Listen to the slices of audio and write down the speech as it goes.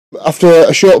After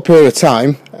a short period of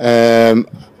time,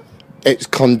 it's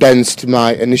condensed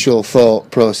my initial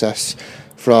thought process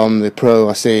from the pro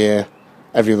I see here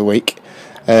every other week.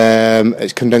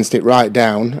 It's condensed it right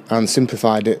down and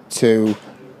simplified it to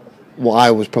what I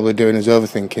was probably doing as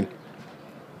overthinking.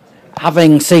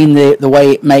 Having seen the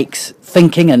way it makes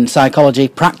thinking and psychology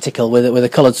practical with the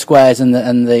coloured squares and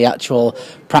the actual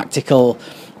practical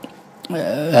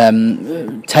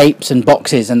tapes and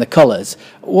boxes and the colours,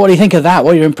 what do you think of that?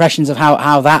 What are your impressions of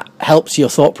how that helps your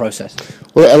thought process?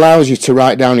 Well, it allows you to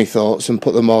write down your thoughts and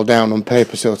put them all down on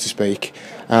paper, so to speak,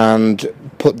 and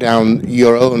put down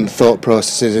your own thought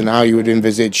processes and how you would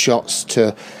envisage shots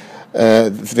to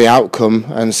the outcome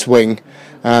and swing,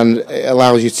 and it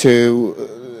allows you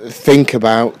to think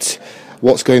about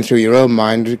what's going through your own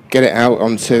mind, get it out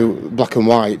onto black and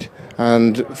white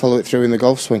and follow it through in the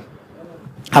golf swing.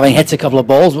 Having hit a couple of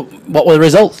balls, what were the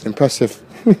results? Impressive.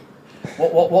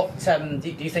 What do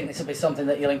you think this will be something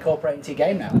that you'll incorporate into your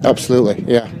game now? Absolutely,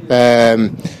 yeah.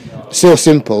 So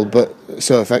simple but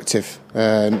so effective.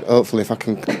 Hopefully if I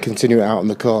can continue it out on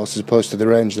the course as opposed to the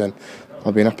range, then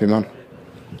I'll be an happy man.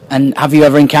 And have you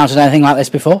ever encountered anything like this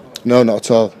before? No, not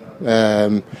at all.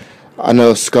 I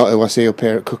know Scott, who I see up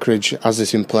here at Cookridge, has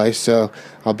this in place, so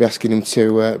I'll be asking him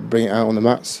to bring it out on the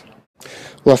mats.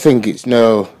 Well, I think it's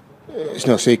no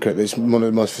secret that it's one of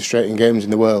the most frustrating games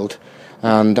in the world,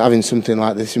 and having something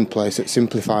like this in place that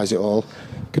simplifies it all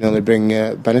can only bring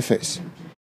benefits.